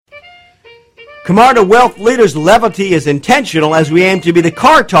Camarda Wealth Leaders' levity is intentional as we aim to be the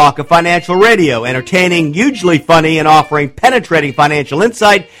car talk of financial radio, entertaining, hugely funny, and offering penetrating financial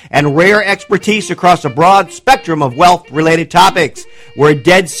insight and rare expertise across a broad spectrum of wealth-related topics. We're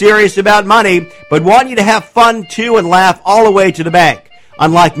dead serious about money, but want you to have fun too and laugh all the way to the bank.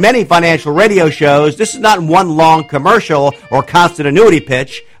 Unlike many financial radio shows, this is not one long commercial or constant annuity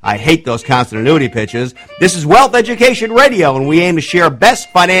pitch. I hate those constant annuity pitches. This is Wealth Education Radio, and we aim to share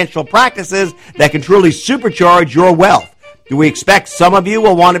best financial practices that can truly supercharge your wealth. Do we expect some of you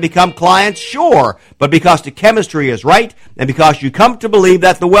will want to become clients? Sure, but because the chemistry is right, and because you come to believe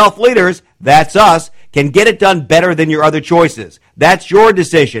that the wealth leaders, that's us, can get it done better than your other choices. That's your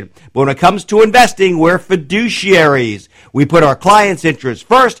decision. But when it comes to investing, we're fiduciaries. We put our clients' interests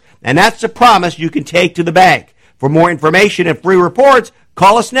first, and that's a promise you can take to the bank. For more information and free reports,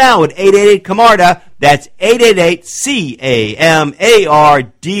 call us now at 888-CAMARDA. That's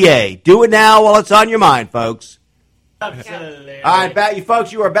 888-CAMARDA. Do it now while it's on your mind, folks. Absolutely. All right, you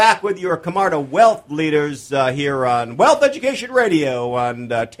folks, you are back with your Camarda Wealth Leaders here on Wealth Education Radio on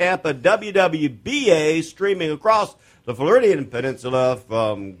Tampa WWBA, streaming across the Floridian Peninsula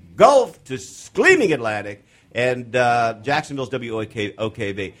from Gulf to Gleaming Atlantic, and Jacksonville's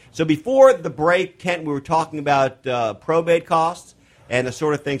WOKV. So before the break, Kent, we were talking about probate costs and the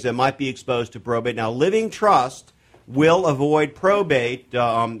sort of things that might be exposed to probate. Now, Living Trust will avoid probate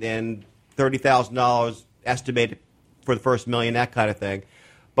and $30,000 estimated for the first million, that kind of thing.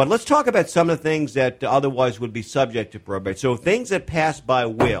 But let's talk about some of the things that otherwise would be subject to probate. So things that pass by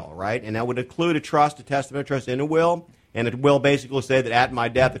will, right? And that would include a trust, a testament, a trust, and a will. And it will basically say that at my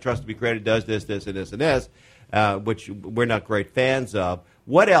death, the trust to be created does this, this, and this, and this, which we're not great fans of.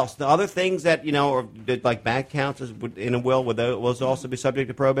 What else? The other things that, like bank accounts in a will, would those also be subject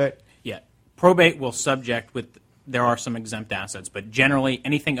to probate? Yeah. Probate will there are some exempt assets, but generally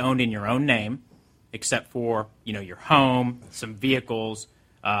anything owned in your own name, except for, your home, some vehicles.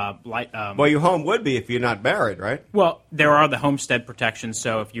 Well, your home would be if you're not married, right? Well, there are the homestead protections,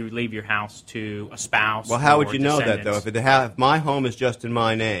 so if you leave your house to a spouse. Well, how would you know that, though? If my home is just in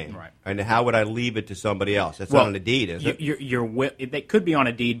my name, right? And how would I leave it to somebody else? That's not on a deed, is it? Your will, it could be on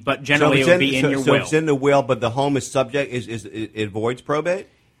a deed, but generally it would be in your will. So it's in the will, but the home is subject, it avoids probate?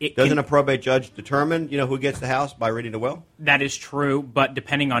 Doesn't a probate judge determine, who gets the house by reading the will? That is true, but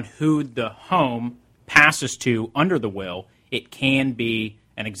depending on who the home passes to under the will, it can be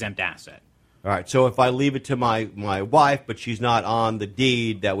an exempt asset. All right. So if I leave it to my wife, but she's not on the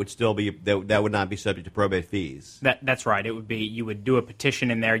deed, that would still be that would not be subject to probate fees. That's right. It would be, you would do a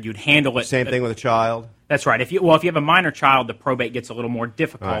petition in there. You'd handle it. Same thing with a child. That's right. If you have a minor child, the probate gets a little more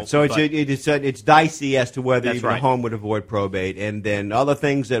difficult. Right. So it's dicey as to whether even right. a home would avoid probate, and then other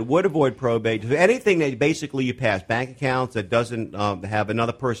things that would avoid probate. Anything that basically you pass, bank accounts that doesn't have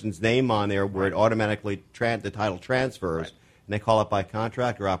another person's name on there, where it automatically the title transfers. Right. And they call it by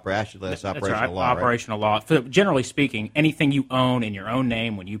contract or operational law. Operational law. Generally speaking, anything you own in your own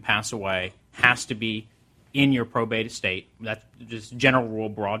name when you pass away has to be in your probate estate. That's just general rule,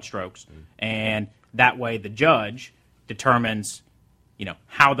 broad strokes. Mm-hmm. And that way the judge determines,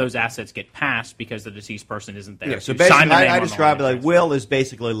 how those assets get passed because the deceased person isn't there. Yeah, so basically, I describe it like will is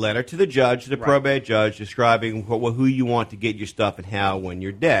basically a letter to the judge, the probate judge, describing who you want to get your stuff and how when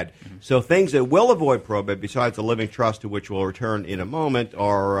you're dead. Mm-hmm. So things that will avoid probate, besides the living trust, to which we'll return in a moment,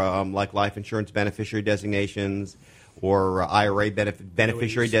 are like life insurance beneficiary designations or IRA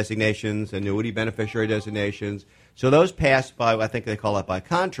beneficiary designations, annuity beneficiary designations. So those pass by, I think they call it by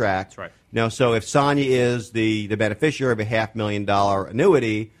contract. That's right. Now, so if Sonia is the beneficiary of a $500,000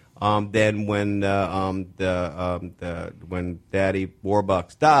 annuity, then when Daddy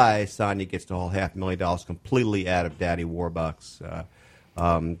Warbucks dies, Sonia gets the whole $500,000 completely out of Daddy Warbucks'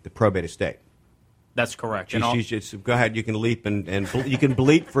 the probate estate. That's correct. Go ahead. You can leap and you can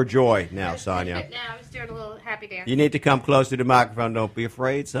bleat for joy now, Sonia. No, I was doing a little happy dance. You need to come closer to the microphone. Don't be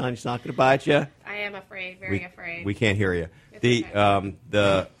afraid, son. She's not going to bite you. I am afraid, very afraid. We can't hear you.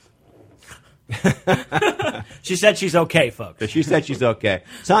 She said she's okay, folks. She said she's okay.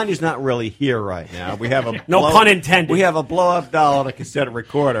 Sonia's not really here right now. We have a no pun intended. We have a blow-up doll on a cassette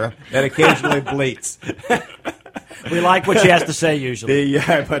recorder that occasionally bleats. We like what she has to say usually.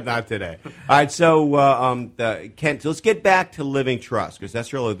 But not today. All right, so Kent, let's get back to living trust, because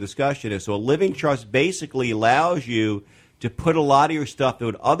that's really the discussion is. So a living trust basically allows you to put a lot of your stuff that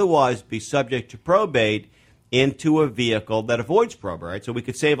would otherwise be subject to probate into a vehicle that avoids probate, right? So we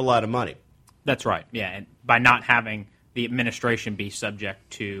could save a lot of money. That's right, yeah, and by not having the administration be subject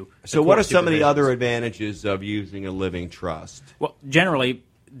to So what are some of the other advantages of using a living trust? Well, generally,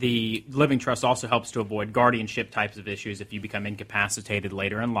 the living trust also helps to avoid guardianship types of issues if you become incapacitated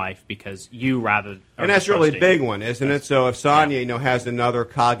later in life because you rather. And that's really a big one, isn't it? So if Sonia, has another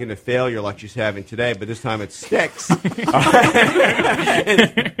cognitive failure like she's having today, but this time it sticks,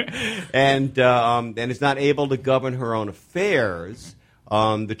 and is not able to govern her own affairs,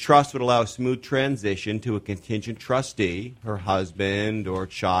 the trust would allow a smooth transition to a contingent trustee, her husband or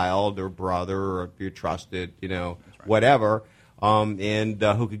child or brother or your trusted, whatever.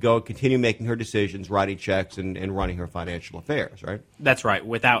 Who could go continue making her decisions, writing checks, and running her financial affairs, right? That's right.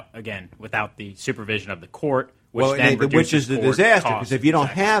 Without the supervision of the court, which is the disaster. Because if you don't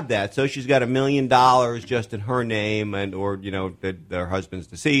have that, so she's got $1 million just in her name, or that their husband's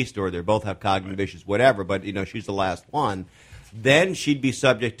deceased, or they both have cognitive issues, whatever. But she's the last one. Then she'd be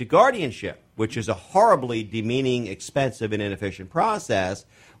subject to guardianship, which is a horribly demeaning, expensive, and inefficient process,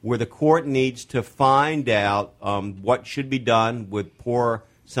 where the court needs to find out what should be done with poor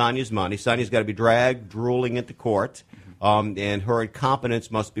Sonia's money. Sonia's got to be dragged, drooling into court, and her incompetence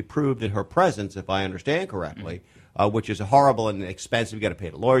must be proved in her presence, if I understand correctly, which is horrible and expensive. You've got to pay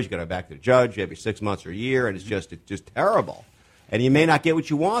the lawyers, you've got to go back to the judge every 6 months or a year, and it's just terrible. And you may not get what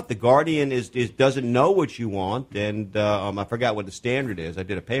you want. The guardian doesn't know what you want, and I forgot what the standard is. I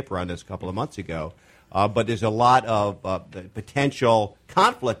did a paper on this a couple of months ago. But there's a lot of potential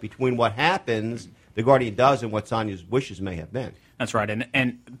conflict between what happens, the guardian does, and what Sonia's wishes may have been. That's right.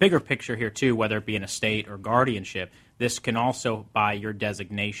 And bigger picture here, too, whether it be an estate or guardianship, this can also, by your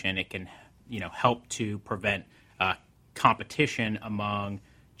designation, it can help to prevent competition among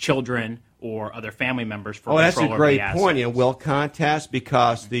children or other family members for control of the assets. That's a great point. Will contest,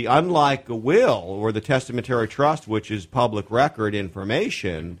 because unlike a will or the testamentary trust, which is public record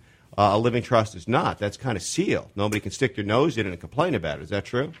information, a living trust is not. That's kind of sealed. Nobody can stick their nose in it and complain about it. Is that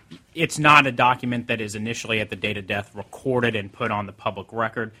true? It's not a document that is initially at the date of death recorded and put on the public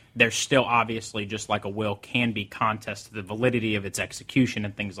record. There's still obviously, just like a will, can be contest to the validity of its execution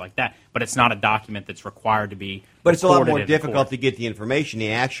and things like that. But it's not a document that's required to be. But it's a lot more difficult to get the information.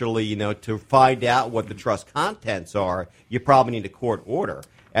 You actually, to find out what the trust contents are, you probably need a court order.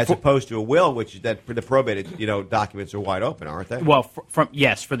 As opposed to a will, which is that for the probated, documents are wide open, aren't they? Well, for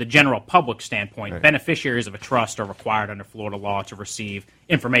the general public standpoint, right. Beneficiaries of a trust are required under Florida law to receive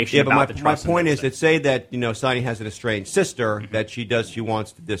information about the trust. My point is that say that Sonia has an estranged sister that she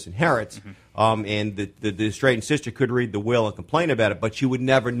wants to disinherit, and the estranged sister could read the will and complain about it, but she would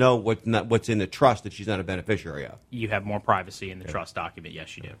never know what's in the trust that she's not a beneficiary of. You have more privacy in the trust document.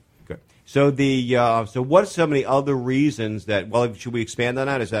 Yes, you do. Good. So so what are some of the other reasons that? Well, should we expand on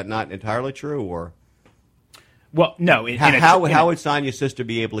that? Is that not entirely true, or? Well, no. How would Sonia's sister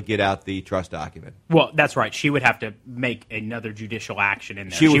be able to get out the trust document? Well, that's right. She would have to make another judicial action in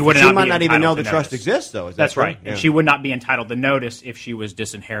there. She might not even know the trust exists, though. That's right. Yeah. And she would not be entitled to notice if she was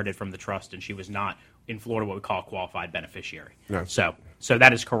disinherited from the trust and she was not, in Florida, what we call a qualified beneficiary. No. So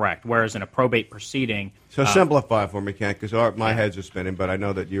that is correct. Whereas in a probate proceeding, simplify for me, Kent, because my heads are spinning. But I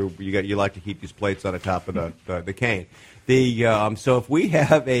know that you like to keep these plates on the top of the cane. So if we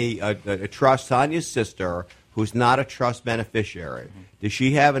have a trust, Sonia's sister, who's not a trust beneficiary, does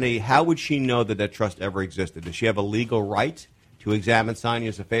she have how would she know that trust ever existed? Does she have a legal right to examine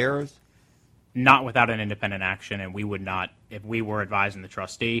Sonia's affairs? Not without an independent action, and we would not, if we were advising the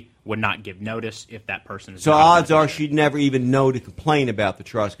trustee, would not give notice if that person is. So odds are she'd never even know to complain about the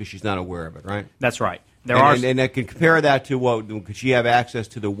trust because she's not aware of it, right? That's right. And I can compare that to could she have access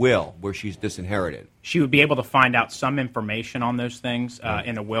to the will where she's disinherited? She would be able to find out some information on those things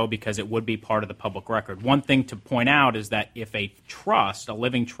in a will because it would be part of the public record. One thing to point out is that if a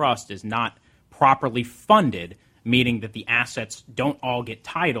living trust, is not properly funded, meaning that the assets don't all get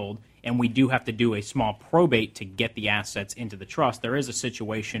titled, and we do have to do a small probate to get the assets into the trust, there is a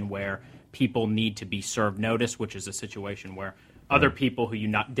situation where people need to be served notice, which is a situation where other people who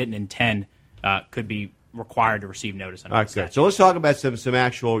didn't intend could be required to receive notice. Okay, so let's talk about some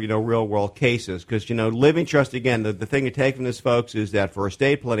actual real-world cases, because living trust, again, the thing to take from this, folks, is that for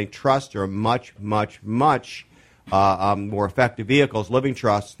estate planning, trusts are much, much, much more effective vehicles, living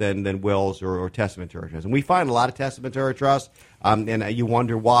trusts, than wills or testamentary trusts. And we find a lot of testamentary trusts, and you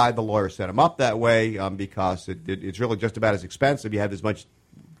wonder why the lawyer set them up that way, because it's really just about as expensive. You have as much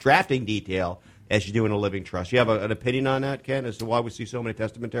drafting detail as you do in a living trust. You have an opinion on that, Ken, as to why we see so many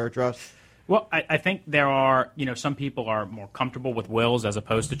testamentary trusts? Well, I think there are, some people are more comfortable with wills as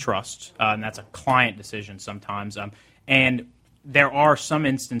opposed to trusts, and that's a client decision sometimes. And there are some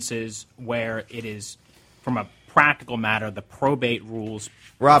instances where it is, from a practical matter, the probate rules.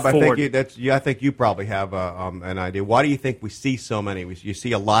 Rob, I think you probably have an idea. Why do you think we see so many? You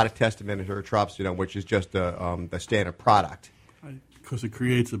see a lot of testamentary trusts, which is just a standard product. because it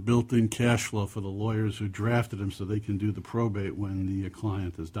creates a built-in cash flow for the lawyers who drafted them so they can do the probate when the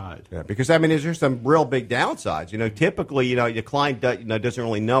client has died. Yeah, because, I mean, there's some real big downsides. Typically, your client doesn't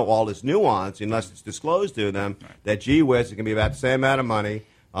really know all this nuance unless it's disclosed to them that, gee whiz, it's going to be about the same amount of money.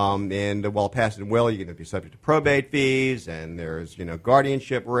 And while passing will, you're going to be subject to probate fees, and there's,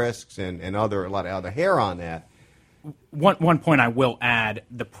 guardianship risks and a lot of other hair on that. One point I will add,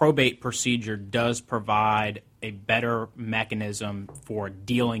 the probate procedure does provide a better mechanism for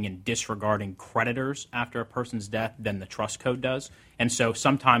dealing and disregarding creditors after a person's death than the trust code does. And so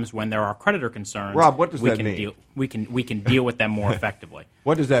sometimes when there are creditor concerns, Rob, what does that mean? We can deal with them more effectively.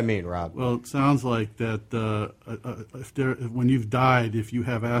 What does that mean, Rob? Well, it sounds like that when you've died, if you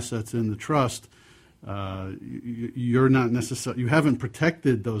have assets in the trust, you're not necessarily, you haven't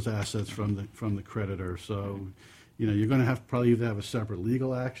protected those assets from the creditor. So, you're going to have probably either have a separate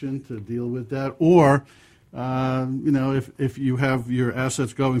legal action to deal with that, or if you have your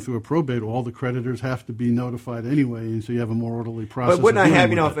assets going through a probate, all the creditors have to be notified anyway, and so you have a more orderly process. But wouldn't I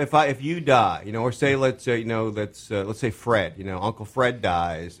have, if you die, or say let's say Fred, Uncle Fred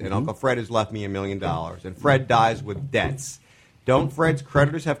dies, and Uncle Fred has left me $1 million, and Fred dies with debts. Don't Fred's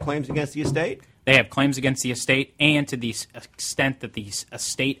creditors have claims against the estate? They have claims against the estate, and to the extent that the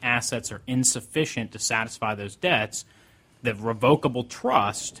estate assets are insufficient to satisfy those debts, the revocable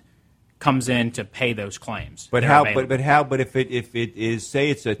trust comes in to pay those claims. But if it is, say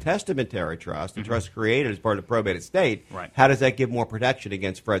it's a testamentary trust, the trust created as part of the probate estate, how does that give more protection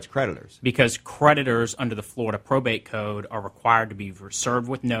against Fred's creditors? Because creditors under the Florida probate code are required to be served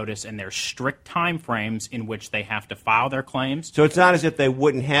with notice, and there's strict time frames in which they have to file their claims. So it's not as if they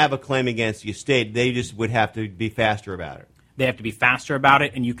wouldn't have a claim against the estate, they just would have to be faster about it. They have to be faster about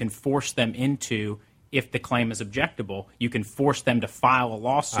it, and you can force them into, if the claim is objectable, you can force them to file a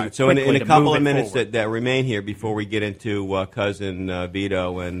lawsuit. Right, so in a couple of minutes that remain here before we get into Cousin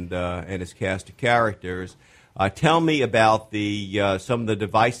Vito and his cast of characters, tell me about some of the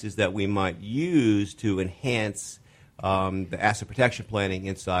devices that we might use to enhance the asset protection planning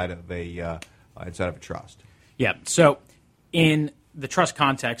inside of a trust. Yeah. So in the trust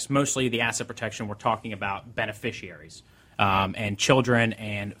context, mostly the asset protection, we're talking about beneficiaries. And children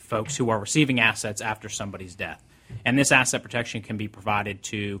and folks who are receiving assets after somebody's death. And this asset protection can be provided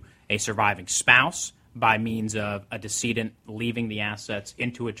to a surviving spouse by means of a decedent leaving the assets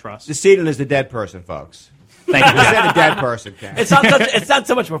into a trust. Decedent is the dead person, folks. Thank you. You said a dead person, Ken. It's not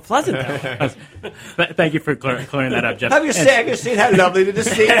so much more pleasant, though. Thank you for clearing that up, Jeff. Have you seen how lovely the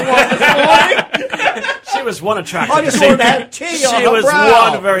decedent was this morning? She was one attractive. I just wanted to have tea on She her was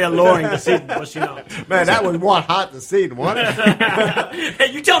brow. one very alluring decedent, was she not? Man, that was one hot decedent, wasn't it?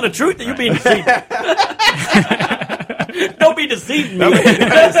 Hey, you telling the truth or you being deceived? Don't be deceiving me.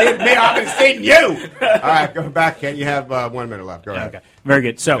 I'm deceiving you. All right, go back, Ken. You have 1 minute left. Go ahead. Okay. Very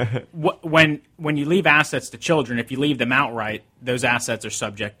good. So when you leave assets to children, if you leave them outright, those assets are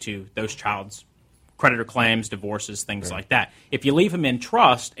subject to those child's creditor claims, divorces, things like that. If you leave them in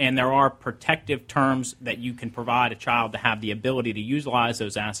trust and there are protective terms that you can provide a child to have the ability to utilize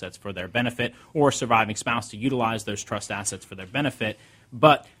those assets for their benefit, or a surviving spouse to utilize those trust assets for their benefit,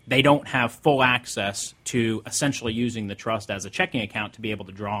 but they don't have full access to essentially using the trust as a checking account to be able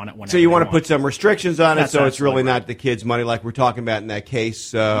to draw on it whenever So you want they to put some restrictions on it, That's so it's really absolutely not the kid's money like we're talking about in that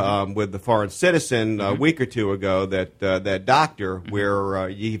case with the foreign citizen a week or two ago, that doctor, where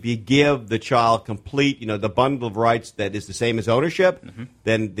if you give the child complete, the bundle of rights that is the same as ownership,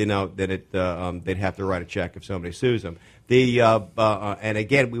 then they'd have to write a check if somebody sues them. And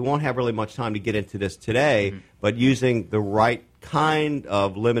again, we won't have really much time to get into this today, but using the right kind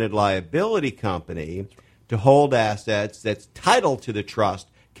of limited liability company to hold assets that's titled to the trust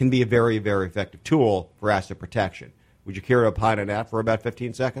can be a very, very effective tool for asset protection. Would you care to opine on that for about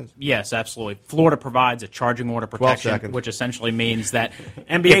 15 seconds? Yes, absolutely. Florida provides a charging order protection, 12 seconds. which essentially means that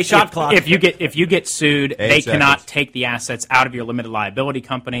NBA shot clock. If you get sued, 8 they seconds. cannot take the assets out of your limited liability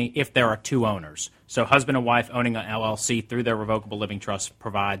company if there are two owners. So husband and wife owning an LLC through their revocable living trust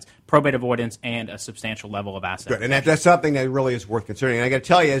provides probate avoidance and a substantial level of assets. Good, and that's something that really is worth considering. And I got to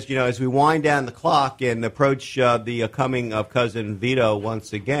tell you, as we wind down the clock and approach the coming of Cousin Vito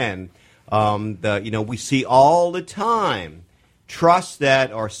once again, we see all the time trusts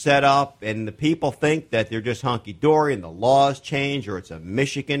that are set up, and the people think that they're just hunky-dory, and the laws change, or it's a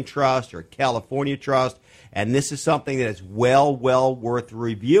Michigan trust or a California trust. And this is something that is well worth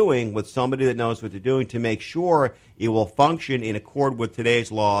reviewing with somebody that knows what they're doing to make sure it will function in accord with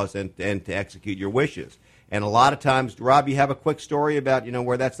today's laws and to execute your wishes. And a lot of times, Rob, you have a quick story about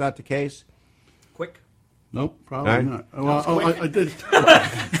where that's not the case? Quick. Nope, probably Right. not. Well, I did.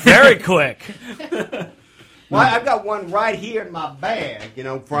 Very quick. Well, I've got one right here in my bag,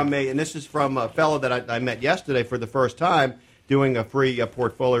 and this is from a fellow that I met yesterday for the first time doing a free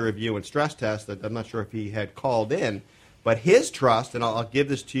portfolio review and stress test. That I'm not sure if he had called in, but his trust, and I'll give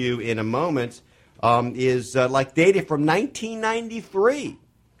this to you in a moment, is like dated from 1993.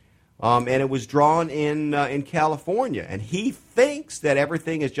 And it was drawn in California. And he thinks that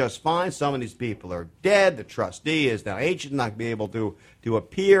everything is just fine. Some of these people are dead. The trustee is now ancient, not be able to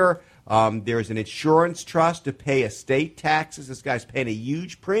appear. There's an insurance trust to pay estate taxes. This guy's paying a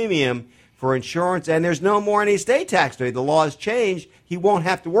huge premium for insurance, and there's no more any estate tax today. The law has changed. He won't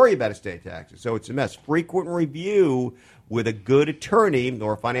have to worry about estate taxes. So it's a mess. Frequent review with a good attorney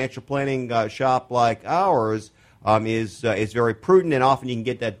or a financial planning shop like ours is very prudent, and often you can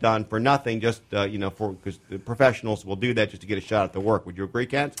get that done for nothing, just because the professionals will do that just to get a shot at the work. Would you agree,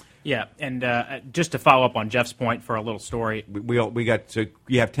 Kent? Yeah, and just to follow up on Jeff's point for a little story. We got to.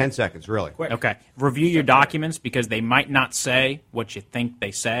 You have 10 seconds, really. Quick. Okay. Review your documents because they might not say what you think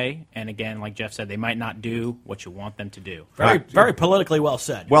they say, and again, like Jeff said, they might not do what you want them to do. Very politically well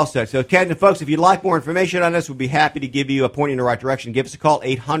said. Well said. So, Kent and folks, if you'd like more information on this, we'd be happy to give you a point in the right direction. Give us a call,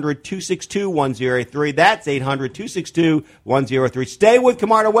 800-262-1083. That's 800-262-1083. Stay with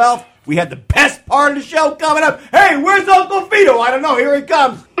Camarda Wealth. We have the best part of the show coming up. Hey, where's Uncle Vito? I don't know. Here he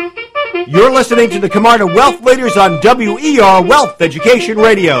comes. You're listening to the Camarda Wealth Leaders on WER Wealth Education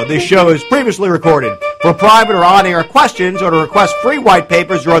Radio. This show is previously recorded. For private or on-air questions or to request free white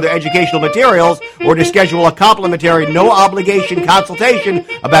papers or other educational materials or to schedule a complimentary no-obligation consultation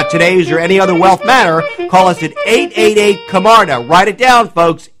about today's or any other wealth matter, call us at 888-CAMARDA. Write it down,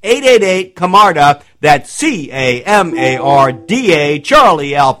 folks, 888-CAMARDA. That's C-A-M-A-R-D-A,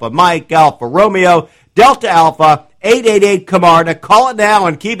 Charlie Alpha, Mike Alpha, Romeo, Delta Alpha, 888-CAMARDA. Call it now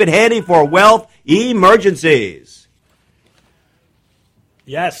and keep it handy for wealth emergencies.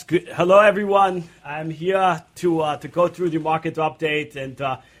 Yes. Good. Hello, everyone. I'm here to go through the market update. And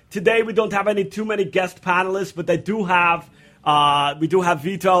today we don't have too many guest panelists, but we do have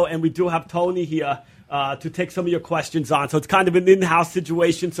Vito and we do have Tony here to take some of your questions on. So it's kind of an in-house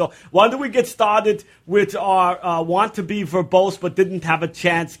situation. So why don't we get started with our want to be verbose but didn't have a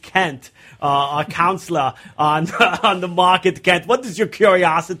chance, Kent, our counselor on the market. Kent, what is your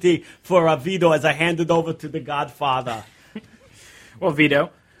curiosity for Vito as I hand it over to the Godfather? Well, Vito,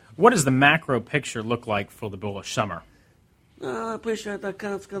 what does the macro picture look like for the bullish summer? I appreciate that,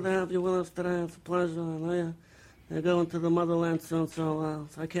 Kent. It's good to have you with us today. It's a pleasure. I know you're going to the motherland soon, so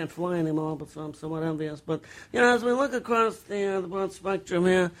I can't fly anymore, but so I'm somewhat envious. But, as we look across the broad spectrum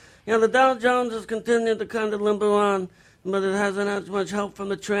here, the Dow Jones has continued to kind of limber on, but it hasn't had much help from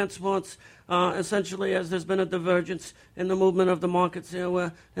the transports, essentially as there's been a divergence in the movement of the markets here,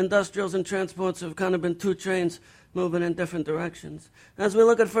 where industrials and transports have kind of been two trains moving in different directions. As we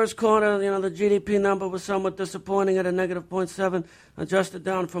look at first quarter, the GDP number was somewhat disappointing at a negative 0.7, adjusted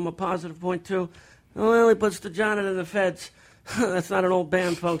down from a positive 0.2. Well, he puts the Janet and the Feds. That's not an old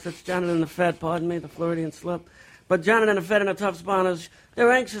band, folks. That's Janet and the Fed, pardon me, the Floridian slip. But Janet and the Fed in a tough spot is they're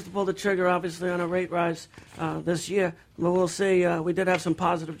anxious to pull the trigger, obviously, on a rate rise this year. But we'll see. We did have some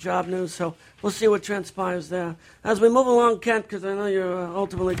positive job news, so we'll see what transpires there. As we move along, Kent, because I know you're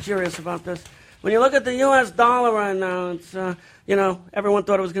ultimately curious about this, when you look at the U.S. dollar right now, it's, everyone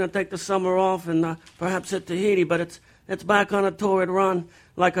thought it was going to take the summer off and perhaps hit Tahiti, but it's back on a torrid run,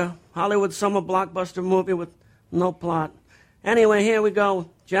 like a Hollywood summer blockbuster movie with no plot. Anyway, here we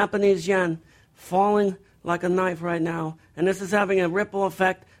go. Japanese yen falling like a knife right now, and this is having a ripple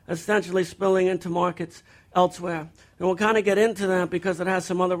effect, essentially spilling into markets elsewhere. And we'll kind of get into that because it has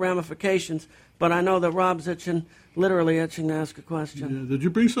some other ramifications, but I know that Rob's literally itching to ask a question. Yeah, did you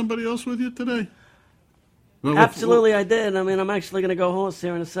bring somebody else with you today? Well, absolutely, I did. I mean, I'm actually going to go horse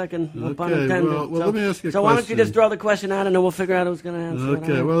here in a second. No pun intended. Well, let me ask you a question. So why don't you just throw the question out and then we'll figure out who's going to answer it.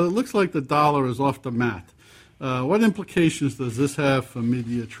 Okay, well, it looks like the dollar is off the mat. What implications does this have for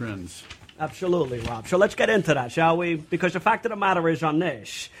media trends? Absolutely, Rob. So let's get into that, shall we? Because the fact of the matter is on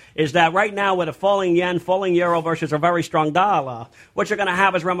this, is that right now with a falling yen, falling euro versus a very strong dollar, what you're going to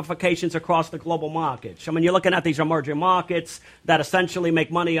have is ramifications across the global markets. I mean, you're looking at these emerging markets that essentially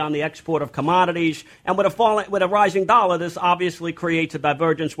make money on the export of commodities. And with a rising dollar, this obviously creates a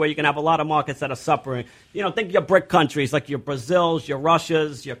divergence where you can have a lot of markets that are suffering. Think of your BRIC countries like your Brazils, your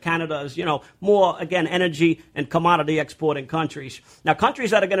Russias, your Canadas, more, again, energy and commodity exporting countries. Now, countries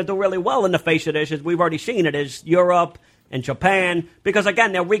that are going to do really well in the face of this, as we've already seen it, is Europe and Japan, because,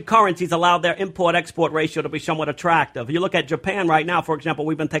 again, their weak currencies allow their import-export ratio to be somewhat attractive. You look at Japan right now, for example,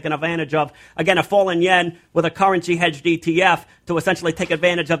 we've been taking advantage of, again, a falling yen with a currency-hedged ETF to essentially take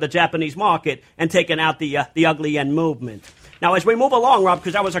advantage of the Japanese market and taking out the ugly yen movement. Now, as we move along, Rob,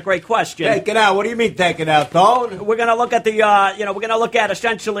 because that was a great question. Take it out. What do you mean take it out, Tone? We're going to look at we're going to look at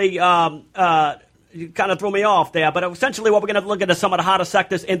essentially, you kind of threw me off there, but essentially what we're going to look at is some of the hotter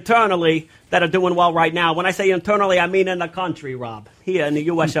sectors internally that are doing well right now. When I say internally, I mean in the country, Rob, here in the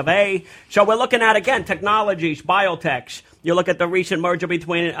U.S. of A. So we're looking at, again, technologies, biotechs. You look at the recent merger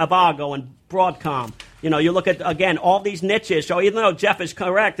between Avago and Broadcom. You look at, again, all these niches. So even though Jeff is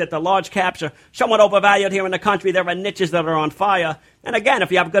correct that the large caps are somewhat overvalued here in the country, there are niches that are on fire. And again,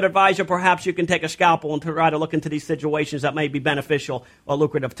 if you have a good advisor, perhaps you can take a scalpel and try to look into these situations that may be beneficial or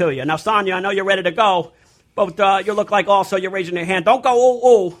lucrative to you. Now, Sonia, I know you're ready to go, but you look like also you're raising your hand. Don't go,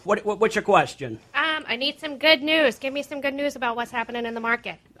 ooh. What's your question? I need some good news. Give me some good news about what's happening in the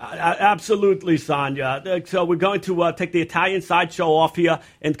market. Absolutely, Sonia. So we're going to take the Italian sideshow off here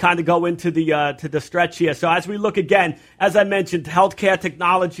and kind of go into the stretch here. So as we look again, as I mentioned, healthcare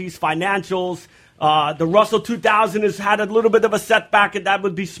technologies, financials. The Russell 2000 has had a little bit of a setback, and that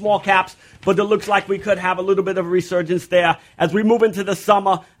would be small caps, but it looks like we could have a little bit of a resurgence there. As we move into the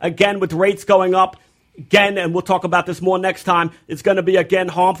summer, again, with rates going up, again, and we'll talk about this more next time, it's going to be, again,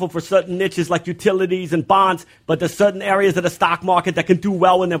 harmful for certain niches like utilities and bonds, but there's certain areas of the stock market that can do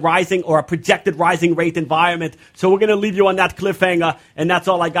well in a rising or a projected rising rate environment. So we're going to leave you on that cliffhanger, and that's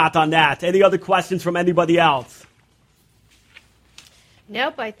all I got on that. Any other questions from anybody else?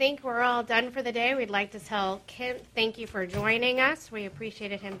 Nope, I think we're all done for the day. We'd like to tell Kent thank you for joining us. We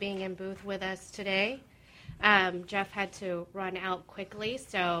appreciated him being in booth with us today. Jeff had to run out quickly,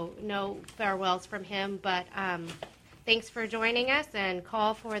 so no farewells from him. But thanks for joining us, and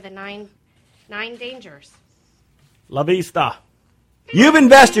call for the nine dangers. La vista. You've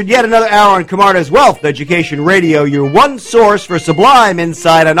invested yet another hour on Camarda's Wealth Education Radio, your one source for sublime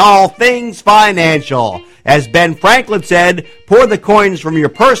insight on all things financial. As Ben Franklin said, pour the coins from your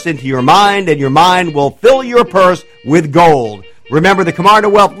purse into your mind, and your mind will fill your purse with gold. Remember the Camarda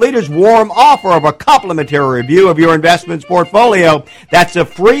Wealth Leader's warm offer of a complimentary review of your investments portfolio. That's a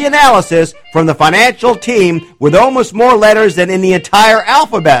free analysis from the financial team with almost more letters than in the entire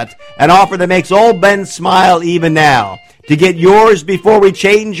alphabet. An offer that makes old Ben smile even now. To get yours before we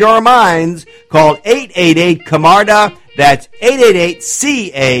change our minds, call 888-CAMARDA. That's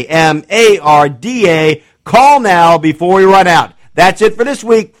 888-CAMARDA. Call now before we run out. That's it for this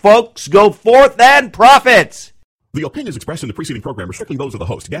week, folks. Go forth and profit. The opinions expressed in the preceding program are strictly those of the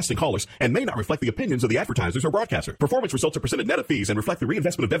host, guests, and callers, and may not reflect the opinions of the advertisers or broadcaster. Performance results are presented net of fees and reflect the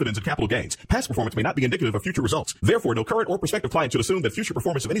reinvestment of dividends and capital gains. Past performance may not be indicative of future results. Therefore, no current or prospective client should assume that future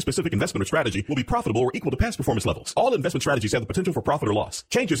performance of any specific investment or strategy will be profitable or equal to past performance levels. All investment strategies have the potential for profit or loss.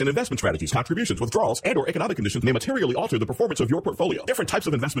 Changes in investment strategies, contributions, withdrawals, and or economic conditions may materially alter the performance of your portfolio. Different types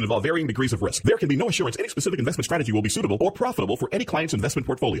of investment involve varying degrees of risk. There can be no assurance any specific investment strategy will be suitable or profitable for any client's investment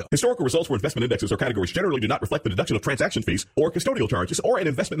portfolio. Historical results for investment indexes or categories generally do not reflect the deduction of transaction fees or custodial charges or an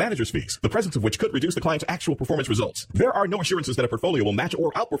investment manager's fees, the presence of which could reduce the client's actual performance results. There are no assurances that a portfolio will match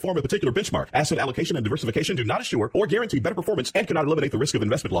or outperform a particular benchmark. Asset allocation and diversification do not assure or guarantee better performance and cannot eliminate the risk of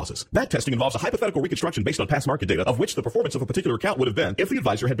investment losses. Back testing involves a hypothetical reconstruction based on past market data of which the performance of a particular account would have been if the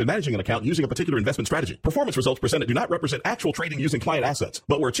advisor had been managing an account using a particular investment strategy. Performance results presented do not represent actual trading using client assets,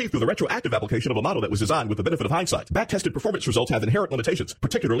 but were achieved through the retroactive application of a model that was designed with the benefit of hindsight. Back-tested performance results have inherent limitations,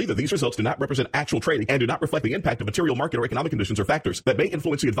 particularly that these results do not represent actual trading and do not reflect the impact of material market or economic conditions or factors that may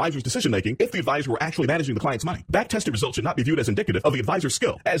influence the advisor's decision-making if the advisor were actually managing the client's money. Back-tested results should not be viewed as indicative of the advisor's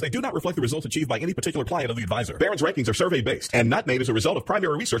skill, as they do not reflect the results achieved by any particular client of the advisor. Barron's rankings are survey-based and not made as a result of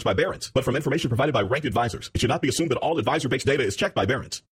primary research by Barron's, but from information provided by ranked advisors. It should not be assumed that all advisor-based data is checked by Barron's.